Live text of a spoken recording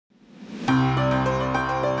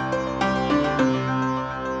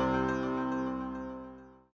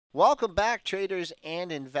Welcome back, traders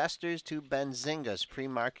and investors, to Benzinga's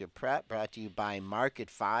pre-market prep, brought to you by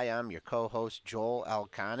MarketFi. I'm your co-host, Joel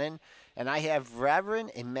Elconin, and I have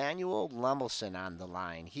Reverend Emmanuel Lemelson on the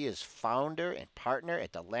line. He is founder and partner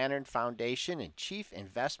at the Lantern Foundation and chief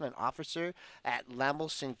investment officer at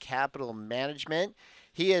LemelsonCapital Management.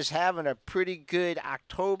 He is having a pretty good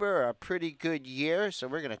October, a pretty good year, so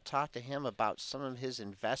we're going to talk to him about some of his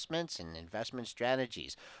investments and investment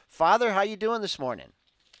strategies. Father, how you doing this morning?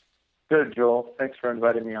 Good, Joel. Thanks for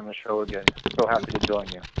inviting me on the show again. So happy to join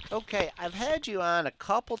you. Okay, I've had you on a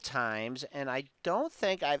couple times, and I don't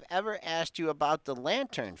think I've ever asked you about the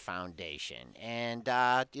Lantern Foundation and,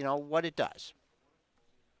 what it does.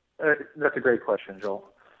 That's a great question, Joel.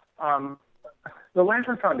 The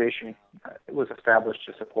Lantern Foundation was established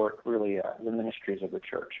to support really the ministries of the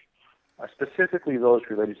church, specifically those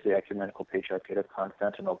related to the ecumenical patriarchate of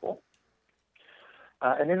Constantinople.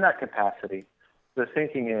 And in that capacity, the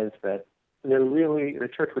thinking is that the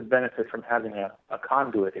church would benefit from having a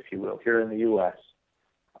conduit, if you will, here in the U.S.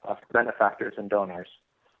 Of benefactors and donors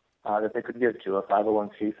that they could give to a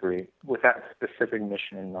 501c3 with that specific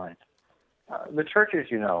mission in mind. The church, as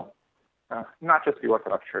you know, not just the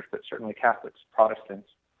Orthodox Church, but certainly Catholics, Protestants,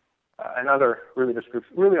 and other religious groups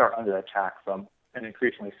really are under attack from an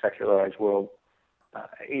increasingly secularized world,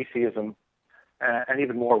 atheism, and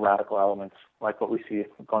even more radical elements like what we see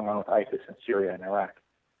going on with ISIS in Syria and Iraq.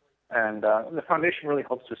 And the foundation really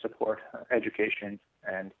helps to support education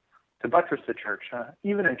and to buttress the church,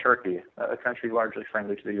 even in Turkey, a country largely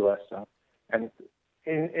friendly to the U.S. And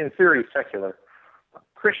in theory, secular.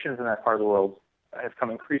 Christians in that part of the world have come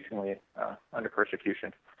increasingly under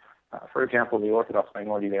persecution. For example, the Orthodox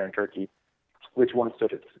minority there in Turkey, which once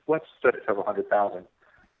stood at several hundred thousand,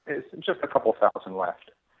 is just a couple thousand left.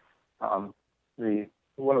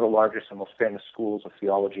 One of the largest and most famous schools of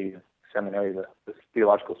theology, seminary, the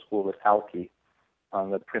theological school of Halki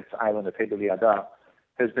on the Prince Island of Heybeliada,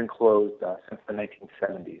 has been closed since the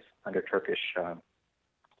 1970s under Turkish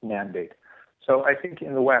mandate. So I think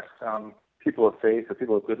in the West, people of faith or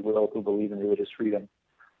people of goodwill who believe in religious freedom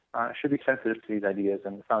should be sensitive to these ideas,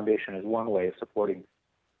 and the foundation is one way of supporting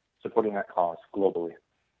that cause globally.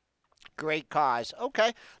 Great cause.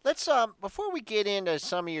 Okay, let's before we get into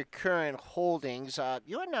some of your current holdings,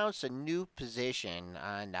 you announced a new position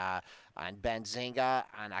on Benzinga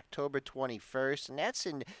on October 21st, and that's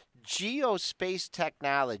in Geospace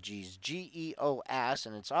Technologies, GEOS,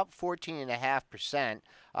 and it's up 14.5%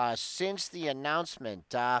 since the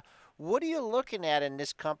announcement. What are you looking at in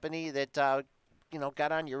this company that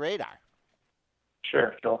got on your radar?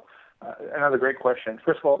 Sure, Joel. Another great question.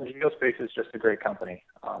 First of all, Geospace is just a great company.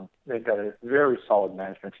 They've got a very solid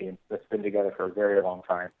management team that's been together for a very long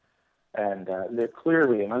time. And they're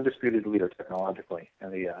clearly an undisputed leader technologically in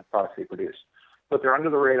the products they produce. But they're under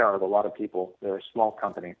the radar of a lot of people. They're a small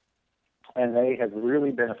company. And they have really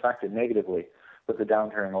been affected negatively with the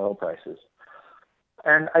downturn in oil prices.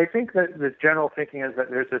 And I think that the general thinking is that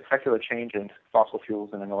there's a secular change in fossil fuels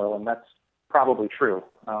and in oil, and that's probably true,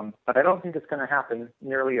 but I don't think it's going to happen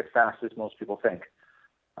nearly as fast as most people think.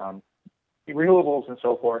 Renewables and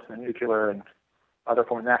so forth, and nuclear and other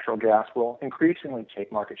forms of natural gas will increasingly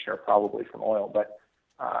take market share probably from oil, but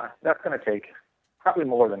that's going to take probably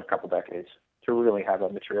more than a couple decades to really have a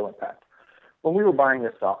material impact. When we were buying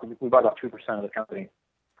this stock, we bought about 2% of the company.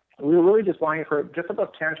 We were really just buying it for just above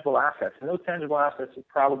tangible assets, and those tangible assets are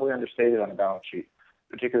probably understated on a balance sheet,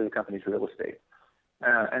 particularly the company's real estate.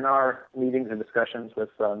 In our meetings and discussions with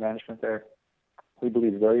management there, we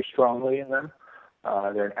believe very strongly in them.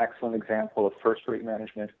 They're an excellent example of first-rate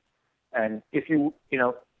management. And if you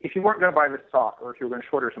weren't going to buy this stock, or if you were going to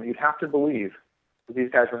short or something, you'd have to believe that these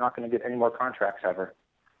guys were not going to get any more contracts ever.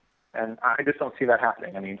 And I just don't see that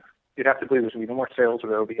happening. I mean, you'd have to believe there's going to be no more sales, or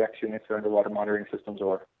there will be X units, or underwater monitoring systems,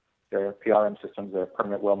 or their PRM systems, or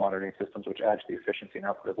permanent well monitoring systems, which adds to the efficiency and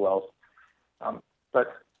output of wells. But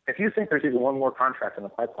if you think there's even one more contract in the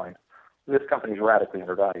pipeline, this company is radically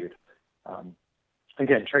undervalued.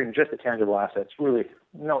 Again, trading just the tangible assets, really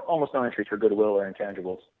almost no entry for goodwill or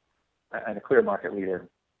intangibles, and a clear market leader.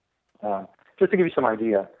 Just to give you some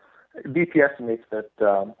idea, BP estimates that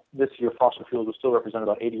this year fossil fuels will still represent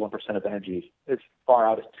about 81% of energy as far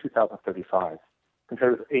out as 2035,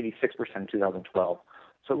 compared with 86% in 2012.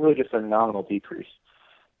 So really just a nominal decrease.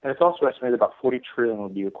 And it's also estimated about $40 trillion will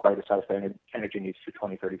be required to satisfy energy needs through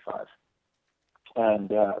 2035.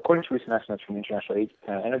 And according to recent estimates from the International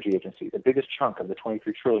Energy Agency, the biggest chunk of the $23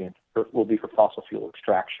 trillion will be for fossil fuel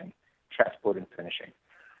extraction, transport, and finishing.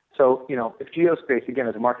 So, if Geospace, again,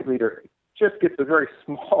 as a market leader, just gets the very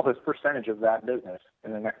smallest percentage of that business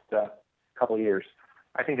in the next couple of years,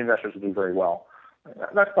 I think investors will do very well.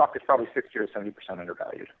 that stock is probably 60 or 70%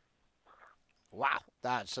 undervalued. Wow,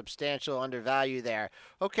 that's substantial undervalue there.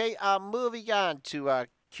 Okay, moving on to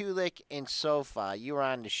Kulik and Sofa. You were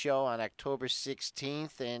on the show on October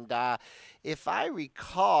 16th, and if I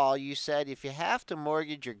recall, you said if you have to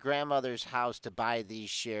mortgage your grandmother's house to buy these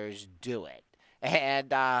shares, do it.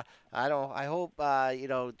 And I don't. I hope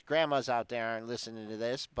grandmas out there aren't listening to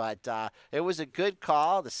this, but it was a good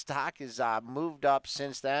call. The stock has moved up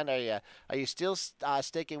since then. Are you still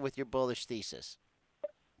sticking with your bullish thesis?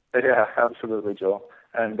 Yeah, absolutely, Joel.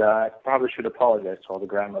 And I probably should apologize to all the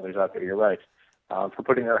grandmothers out there. You're right, for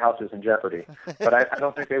putting their houses in jeopardy. But I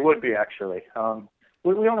don't think they would be, actually.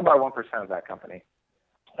 We own about 1% of that company.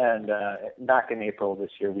 And back in April of this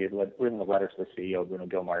year, we had written a letter to the CEO, Bruno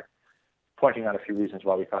Gilmar, pointing out a few reasons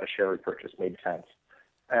why we thought a share repurchase made sense.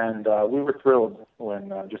 And we were thrilled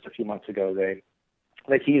when just a few months ago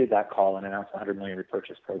they heeded that call and announced a $100 million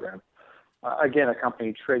repurchase program. Again, a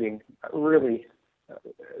company trading really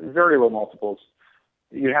very low multiples.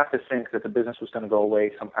 You have to think that the business was going to go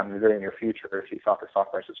away sometime in the very near future if you thought the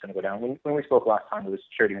stock price was going to go down. When we spoke last time, it was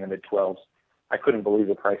trading in the mid-12s. I couldn't believe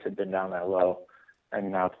the price had been down that low, and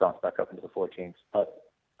now it's bounced back up into the 14s. But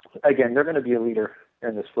again, they're going to be a leader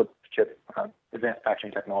in this flip chip advanced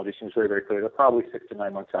packaging technology. Seems very, very clear. They're probably 6 to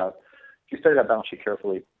 9 months out. If you study that balance sheet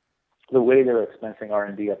carefully, the way they're expensing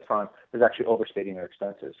R&D up front is actually overstating their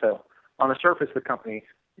expenses. So on the surface, the company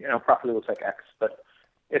profitability looks like X, but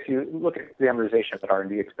if you look at the amortization of that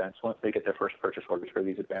R&D expense, once they get their first purchase orders for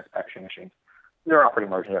these advanced packaging machines, their operating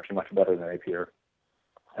margins are actually much better than they appear.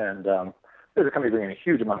 And there's a company bringing a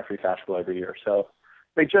huge amount of free cash flow every year. So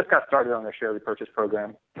they just got started on their share repurchase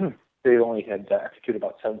program. They only had executed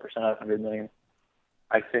about 7% of $100 million.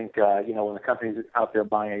 I think, when the company's out there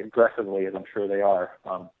buying aggressively, as I'm sure they are,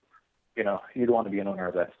 you'd want to be an owner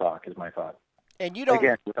of that stock, is my thought. And you don't.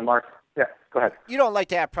 Again, with the market. Yeah, go ahead. You don't like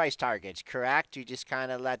to have price targets, correct? You just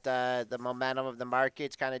kind of let the momentum of the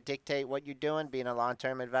markets kind of dictate what you're doing, being a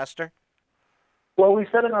long-term investor? Well, we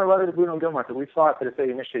said in our letter to Bruno Gilmar that we thought that if they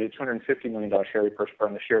initiated a $250 million share repurchase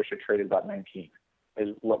program, the shares should trade at about 19, is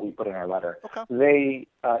what we put in our letter. Okay. They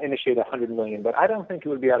initiated $100 million, but I don't think it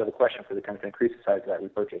would be out of the question for the company to increase the size of that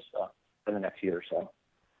repurchase in the next year or so.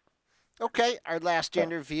 Okay, our last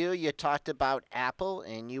interview, you talked about Apple,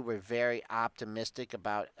 and you were very optimistic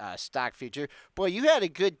about stock future. Boy, you had a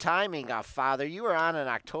good timing, Father. You were on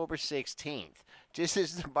October 16th, just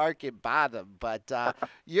as the market bottomed. But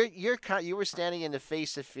you were standing in the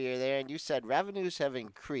face of fear there, and you said revenues have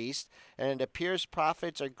increased, and it appears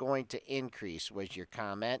profits are going to increase, was your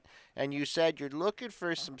comment. And you said you're looking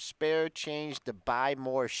for some spare change to buy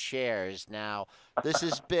more shares. Now, this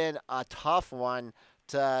has been a tough one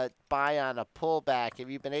to buy on a pullback. Have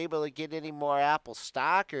you been able to get any more Apple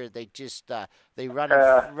stock, or they just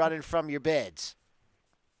running from your bids?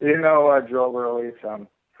 Joel, we're always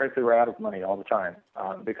frankly we're out of money all the time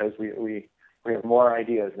because we have more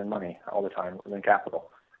ideas than money all the time than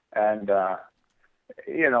capital, and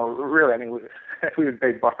really, I mean, we would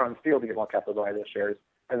pay bar on steel to get more capital to buy those shares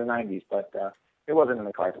in the 90s, but it wasn't in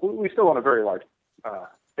the cards. We still own a very large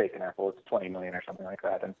stake in Apple. It's 20 million or something like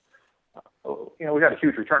that, and we got a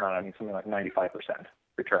huge return on it. I mean, something like 95%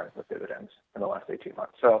 return with dividends in the last 18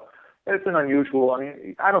 months. So it's an unusual. I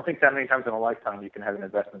mean, I don't think that many times in a lifetime you can have an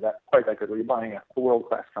investment quite that good where you're buying a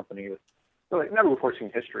world-class company with never before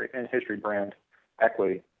seen history brand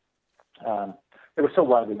equity. It was so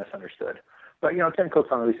widely misunderstood. But, Tim Cook's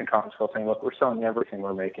on the recent conference call saying, look, we're selling everything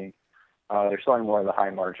we're making. They're selling more of the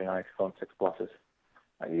high-margin iPhone 6 Pluses.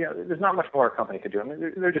 There's not much more a company could do. I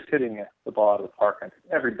mean, they're just hitting the ball out of the park in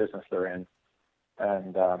every business they're in.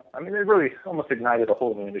 And, they've really almost ignited a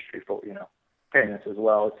whole new industry for, payments as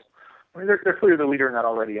well. They're clearly the leader in that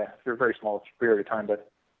already. They're a very small period of time,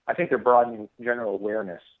 but I think they're broadening general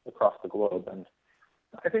awareness across the globe. And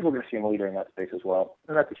I think we're going to see them a leader in that space as well.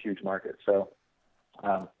 And that's a huge market. So,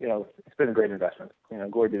 it's been a great investment.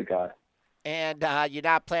 Glory be to God. And you're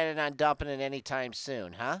not planning on dumping it anytime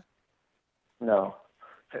soon, huh? No.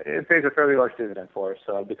 It pays a fairly large dividend for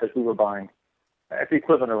us because we were buying at the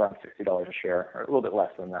equivalent of around $60 a share, or a little bit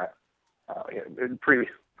less than that,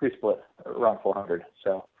 pre-split around 400.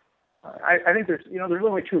 So I think there's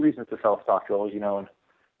only two reasons to sell stock, Joel, and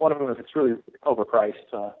one of them is it's really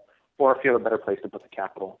overpriced, or if you have a better place to put the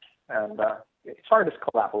capital. And it's hard to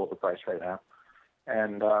call Apple overpriced right now.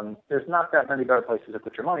 And there's not that many better places to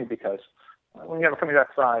put your money because when you have a company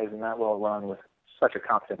that size and that well run with such a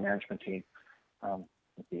competent management team,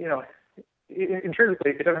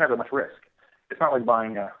 intrinsically, it doesn't have that much risk. It's not like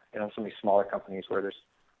buying, some of these smaller companies where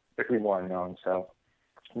there can be more unknown. So,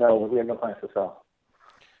 no, we have no plans to sell.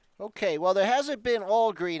 Okay, well, there hasn't been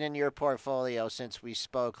all green in your portfolio since we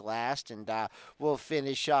spoke last, and we'll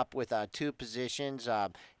finish up with two positions.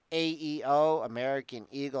 AEO, American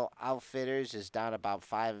Eagle Outfitters, is down about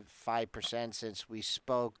 5% since we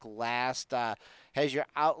spoke last. Has your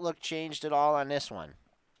outlook changed at all on this one?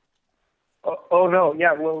 Oh no,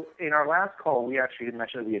 yeah. Well, in our last call, we actually had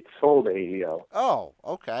mentioned that we had sold AEO. Oh,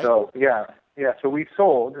 okay. So yeah. So we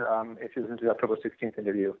sold. If you listen to the October 16th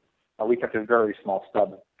interview, we kept a very small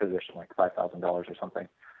stub position, like $5,000 or something,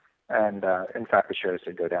 and in fact, the shares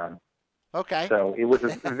did go down. Okay. So it was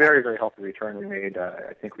a very, very healthy return we made.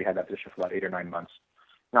 I think we had that position for about 8 or 9 months.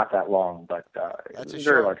 Not that long, but That's it was a a very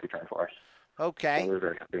short. large return for us. Okay. So we were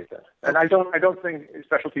very happy with that. And I don't think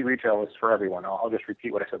specialty retail is for everyone. I'll just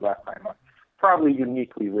repeat what I said last time. Probably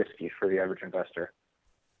uniquely risky for the average investor.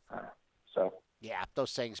 So. Yeah,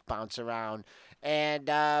 those things bounce around. And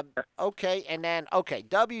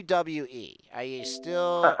WWE. Are you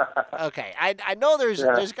still okay? I know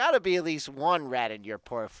there's got to be at least one rat in your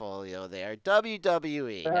portfolio there.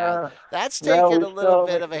 WWE. Now that's taking a little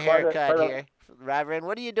bit of a haircut here, Reverend.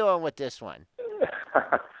 What are you doing with this one?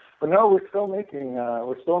 But no, we're still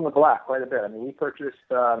in the black quite a bit. I mean, we purchased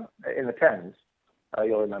in the tens.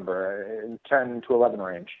 You'll remember in 10 to 11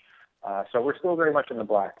 range. So we're still very much in the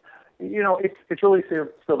black. It's really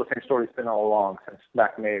still the same story it's been all along since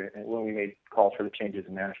back May when we made calls for the changes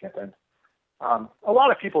in management. And a lot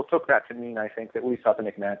of people took that to mean, I think, that we thought the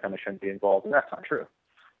McMahon family shouldn't be involved, and that's not true.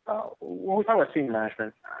 When we talk about senior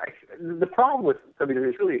management, the problem with WWE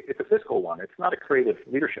is really it's a fiscal one. It's not a creative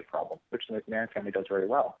leadership problem, which the McMahon family does very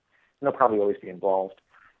well. And they'll probably always be involved.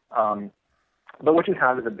 But what you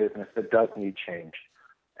have is a business that does need change,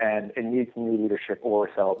 and it needs new leadership or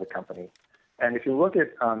sell the company. And if you look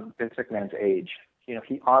at Vince McMahon's age,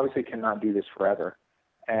 he obviously cannot do this forever.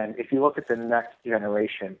 And if you look at the next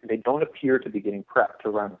generation, they don't appear to be getting prepped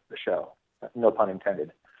to run the show. No pun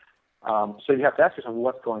intended. So you have to ask yourself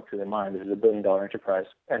what's going through their mind. This is a billion-dollar enterprise,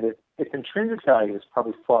 and its intrinsic value is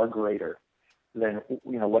probably far greater than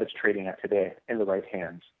what it's trading at today in the right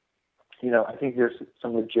hands. I think there's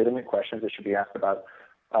some legitimate questions that should be asked about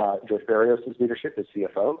George Barrios' leadership as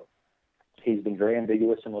CFO. He's been very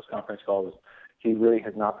ambiguous in those conference calls. He really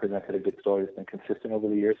has not presented a good story that's been consistent over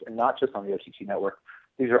the years, and not just on the OTT network.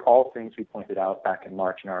 These are all things we pointed out back in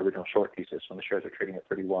March in our original short thesis when the shares are trading at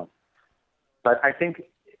 31. But I think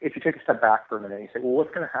if you take a step back for a minute and you say, well, what's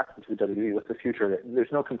going to happen to the WWE? What's the future?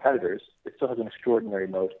 There's no competitors. It still has an extraordinary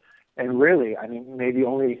moat. And really, I mean, maybe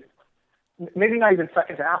not even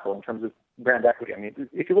second to Apple in terms of brand equity. I mean,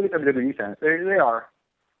 if you look at WWE fans, they are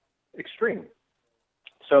extreme.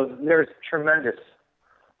 So there's tremendous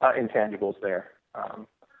intangibles there.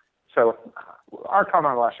 So our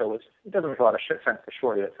comment on the last show was it doesn't make a lot of sense to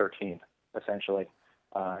short it at 13, essentially.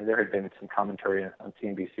 There had been some commentary on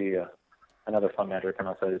CNBC. Another fund manager came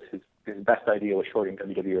out and said his best idea was shorting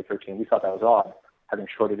WWE at 13. We thought that was odd, having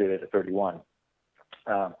shorted it at 31.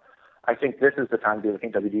 I think this is the time to be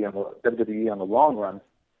looking at WWE on the long run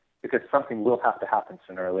because something will have to happen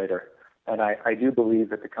sooner or later. And I do believe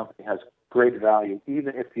that the company has great value,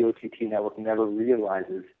 even if the OTT network never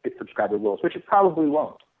realizes its subscriber goals, which it probably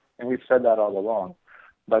won't. And we've said that all along.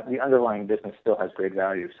 But the underlying business still has great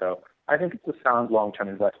value. So I think it's a sound long-term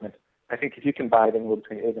investment. I think if you can buy it anywhere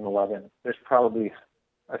between 8 and 11, there's probably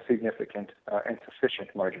a significant and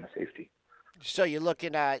sufficient margin of safety. So you're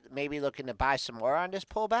looking to buy some more on this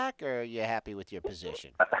pullback, or are you happy with your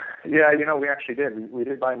position? Yeah, we actually did. We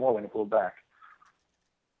did buy more when it pulled back.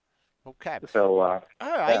 Okay. So, all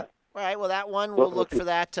right. Yeah. All right. Well, that one, we'll look for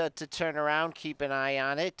that to turn around. Keep an eye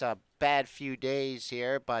on it. Bad few days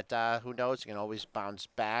here, but who knows? You can always bounce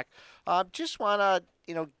back. Just want to,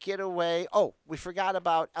 get away. Oh, we forgot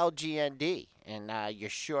about LGND and your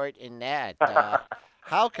short in that.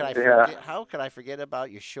 How could I forget? Yeah. How could I forget about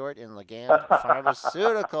your short in Ligand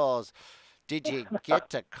Pharmaceuticals? Did you get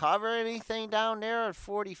to cover anything down there at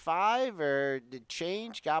 45, or did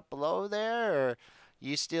change got below there, or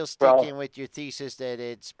you still sticking with your thesis that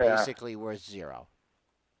it's basically worth zero?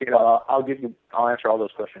 I'll answer all those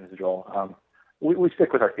questions, Joel. We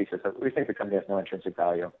stick with our thesis. We think the company has no intrinsic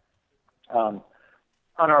value. On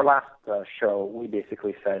our last show, we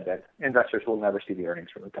basically said that investors will never see the earnings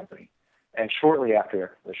from the company. And shortly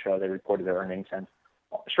after the show, they reported their earnings, and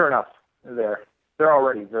sure enough, they're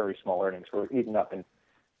already very small earnings. We're eaten up in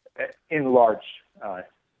large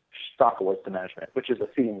stock awards to management, which is a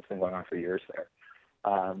theme that's been going on for years there.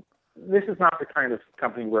 This is not the kind of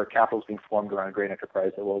company where capital is being formed around a great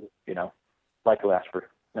enterprise that will, likely last for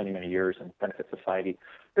many, many years and benefit society.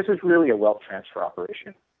 This is really a wealth transfer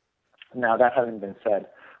operation. Now, that having been said,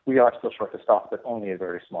 we are still short the stock, but only a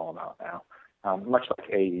very small amount now. Much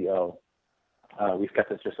like AEO, we've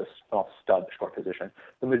kept as just a small stub short position.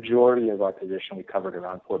 The majority of our position we covered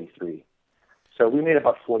around 43. So we made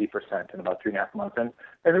about 40% in about 3.5 months. And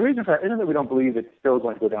the reason for that isn't that we don't believe it's still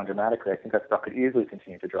going to go down dramatically. I think that stock could easily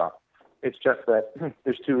continue to drop. It's just that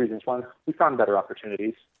there's two reasons. One, we found better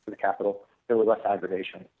opportunities for the capital. There was less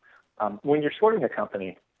aggravation. When you're shorting a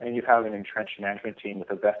company and you have an entrenched management team with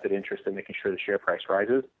a vested interest in making sure the share price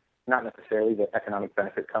rises, not necessarily the economic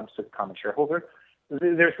benefit comes to the common shareholder,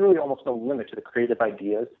 there's really almost no limit to the creative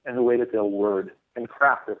ideas and the way that they'll word and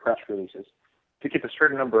craft their press releases to keep a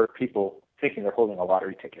certain number of people thinking they're holding a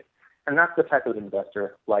lottery ticket. And that's the type of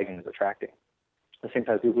investor Ligon is attracting. At the same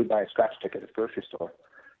time, people would buy a scratch ticket at the grocery store.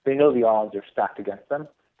 They know the odds are stacked against them,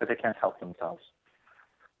 but they can't help themselves.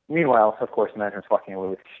 Meanwhile, of course, management's walking away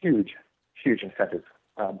with huge incentive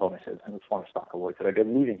bonuses and form of stock awards that are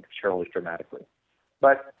diluting shareholders dramatically.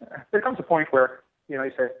 But there comes a point where, you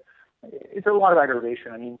say, it's a lot of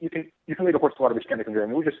aggravation. I mean, you can lead a horse to water, but you can't make them drink.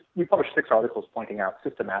 I mean, we published 6 articles pointing out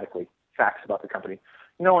systematically facts about the company.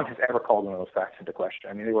 No one has ever called one of those facts into question.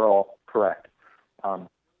 I mean, they were all correct.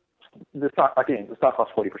 The stock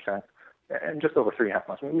lost 40%, and just over 3.5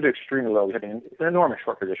 months. I mean, we did extremely low. We had an enormous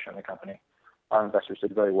short position in the company. Our investors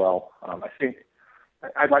did very well. I think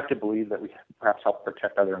I'd like to believe that we perhaps helped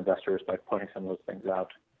protect other investors by pointing some of those things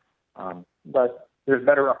out. But there's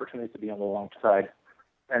better opportunities to be on the long side.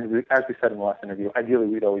 And as we said in the last interview, ideally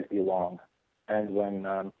we'd always be long. And when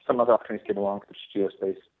some other opportunities came along, such as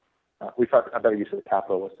Geospace, we thought a better use of the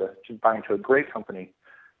capital was to buy into a great company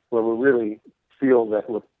where we really feel that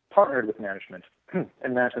we're partnered with management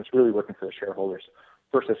and management's really working for the shareholders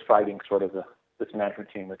versus fighting sort of this management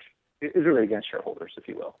team, which is really against shareholders, if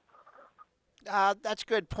you will. That's a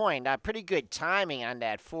good point. Pretty good timing on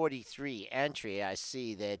that 43 entry. I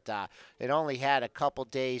see that it only had a couple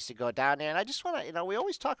days to go down there. And I just want to, we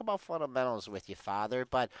always talk about fundamentals with you, Father.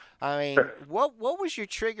 But, I mean, what was your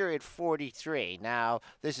trigger at 43? Now,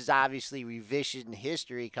 this is obviously revision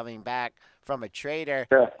history coming back from a trader.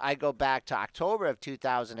 Yeah. I go back to October of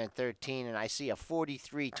 2013, and I see a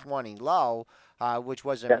 43.20 low, which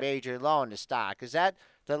was a major low in the stock. Is that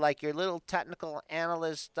your little technical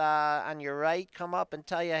analyst on your right come up and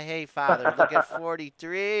tell you, hey, Father, look at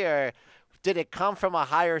 43, or did it come from a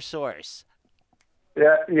higher source?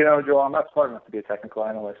 Yeah, Joel, I'm not smart enough to be a technical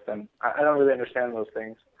analyst, and I don't really understand those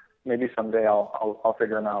things. Maybe someday I'll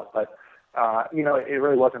figure them out. But, it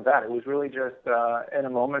really wasn't that. It was really just in a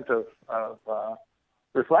moment of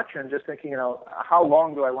reflection, just thinking, how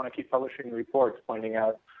long do I want to keep publishing reports pointing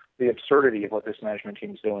out the absurdity of what this management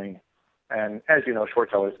team's doing? And as you know, short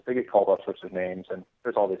sellers, they get called all sorts of names, and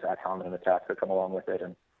there's all these ad hominem attacks that come along with it.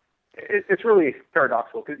 And it's really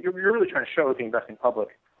paradoxical because you're really trying to show the investing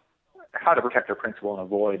public how to protect their principal and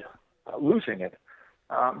avoid losing it.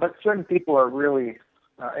 But certain people are really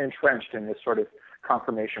entrenched in this sort of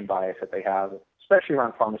confirmation bias that they have, especially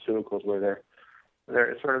around pharmaceuticals, where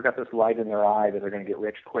they're sort of got this light in their eye that they're going to get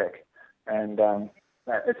rich quick. And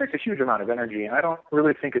it takes a huge amount of energy, and I don't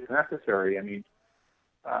really think it's necessary. I mean,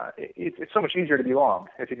 it's so much easier to be long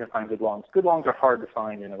if you can find good longs. Good longs are hard to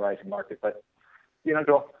find in a rising market, but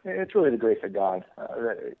Joel, it's really the grace of God.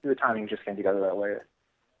 The timing just came together that way.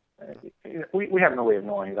 We have no way of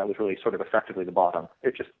knowing that was really sort of effectively the bottom.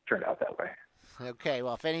 It just turned out that way. Okay,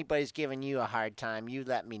 well, if anybody's giving you a hard time, you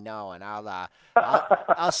let me know, and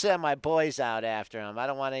I'll send my boys out after him. I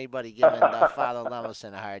don't want anybody giving Father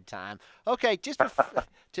Lemelson a hard time. Okay,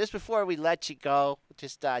 just before we let you go,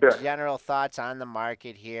 just general thoughts on the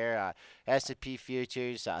market here. S&P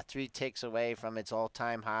futures 3 ticks away from its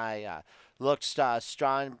all-time high. Looks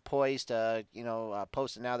strong, poised to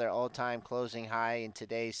post another all-time closing high in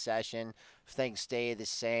today's session. If things stay the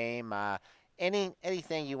same.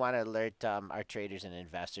 Anything you want to alert our traders and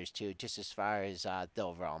investors to, just as far as the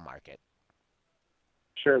overall market?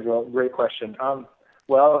 Sure, Joel. Great question.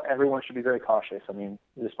 Well, everyone should be very cautious. I mean,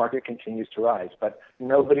 this market continues to rise, but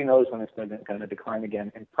nobody knows when it's going to decline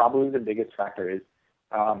again. And probably the biggest factor is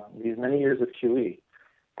these many years of QE.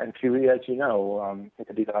 And QE, as you know, it's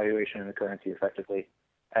a devaluation in the currency effectively.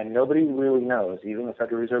 And nobody really knows, even the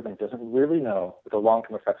Federal Reserve Bank doesn't really know what the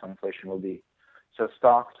long-term effects on inflation will be. So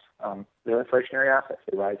stocks, they're inflationary assets.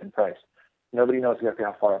 They rise in price. Nobody knows exactly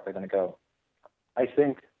how far up they're going to go. I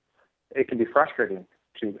think it can be frustrating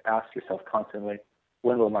to ask yourself constantly,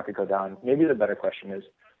 when will the market go down? Maybe the better question is,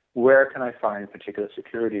 where can I find particular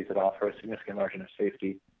securities that offer a significant margin of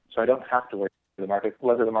safety so I don't have to worry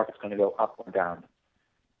whether the market's going to go up or down?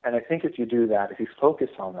 And I think if you do that, if you focus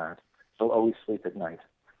on that, you'll always sleep at night.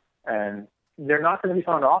 And they're not going to be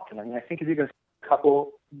found often. I mean, I think if you can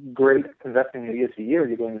couple great investing ideas a year,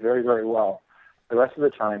 you're doing very, very well. The rest of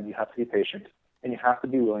the time, you have to be patient, and you have to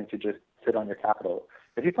be willing to just sit on your capital.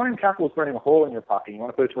 If you find capital is burning a hole in your pocket, you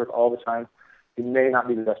want to put it to work all the time, you may not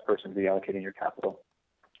be the best person to be allocating your capital.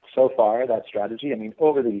 So far, that strategy, I mean,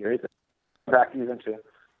 over the years, back even to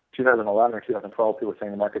 2011 or 2012, people were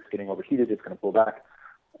saying the market's getting overheated, it's going to pull back.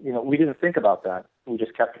 We didn't think about that. We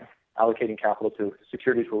just kept allocating capital to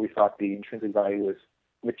securities where we thought the intrinsic value was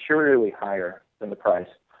materially higher than the price.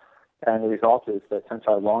 And the result is that since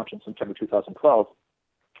our launch in September 2012,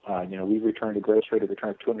 we've returned a gross rate of return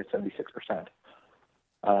of 276%.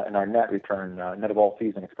 And our net return, net of all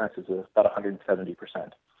fees and expenses, is about 170%.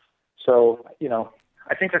 So,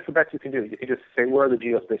 I think that's the best you can do. You can just say, where are the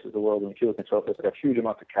geospaces of the world? And if you look at Sophos, they have huge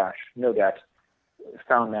amounts of cash, no debt,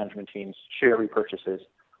 sound management teams, share repurchases,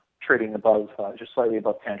 trading above, just slightly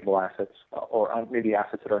above tangible assets, or maybe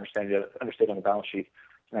assets that are understated on the balance sheet.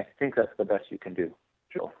 And I think that's the best you can do,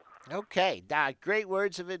 Joel. Okay, great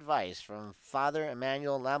words of advice from Father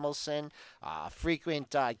Emmanuel Lemelson,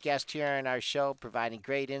 frequent guest here on our show, providing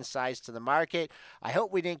great insights to the market. I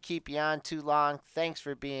hope we didn't keep you on too long. Thanks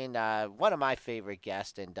for being one of my favorite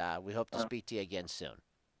guests, and we hope to speak to you again soon.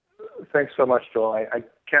 Thanks so much, Joel. I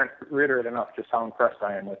can't reiterate enough just how impressed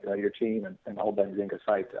I am with your team and the whole Benzinga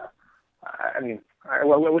site. I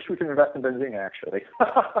wish we could invest in Benzinga, actually.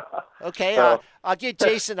 Okay, I'll get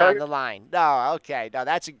Jason on the line. No, okay. No,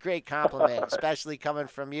 that's a great compliment, especially coming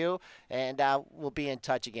from you, and we'll be in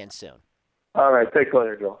touch again soon. All right. Take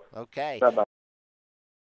care, Joel. Okay. Bye-bye.